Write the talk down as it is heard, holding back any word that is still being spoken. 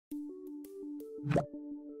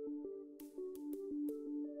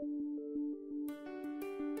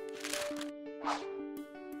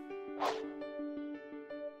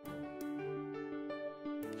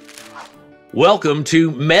Welcome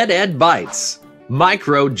to MedEd Bytes,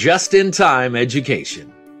 micro just-in-time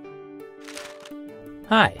education.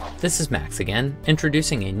 Hi, this is Max again,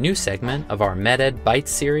 introducing a new segment of our MedEd Bytes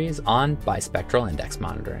series on bispectral index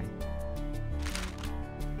monitoring.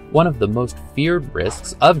 One of the most feared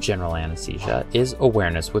risks of general anesthesia is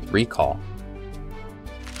awareness with recall.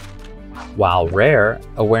 While rare,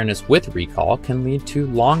 awareness with recall can lead to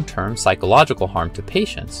long-term psychological harm to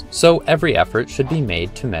patients, so every effort should be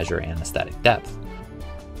made to measure anesthetic depth.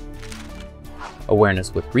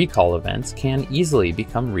 Awareness with recall events can easily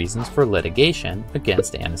become reasons for litigation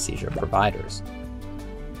against anesthesia providers.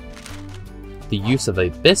 The use of a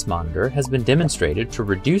BIS monitor has been demonstrated to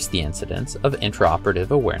reduce the incidence of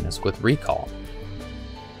intraoperative awareness with recall.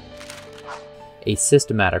 A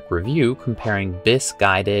systematic review comparing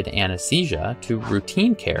BIS-guided anesthesia to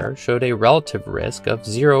routine care showed a relative risk of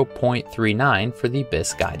 0.39 for the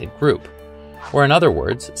BIS-guided group, or in other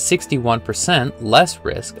words, 61% less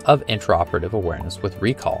risk of intraoperative awareness with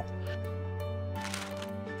recall.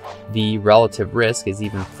 The relative risk is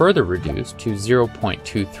even further reduced to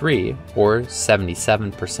 0.23, or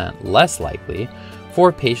 77% less likely,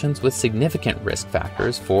 for patients with significant risk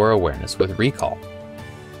factors for awareness with recall.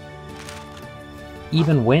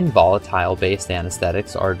 Even when volatile-based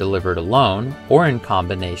anesthetics are delivered alone or in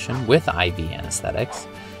combination with IV anesthetics,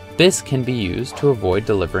 BIS can be used to avoid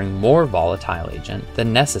delivering more volatile agent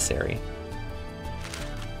than necessary.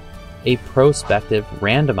 A prospective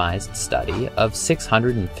randomized study of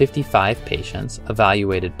 655 patients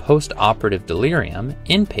evaluated postoperative delirium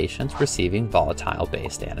in patients receiving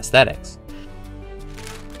volatile-based anesthetics.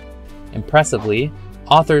 Impressively,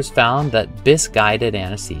 authors found that BIS-guided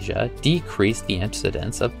anesthesia decreased the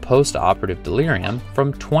incidence of postoperative delirium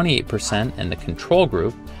from 28% in the control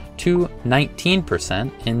group to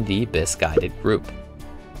 19% in the BIS-guided group.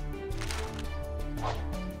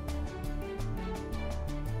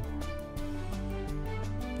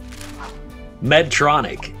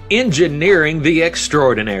 Medtronic, engineering the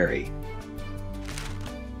extraordinary.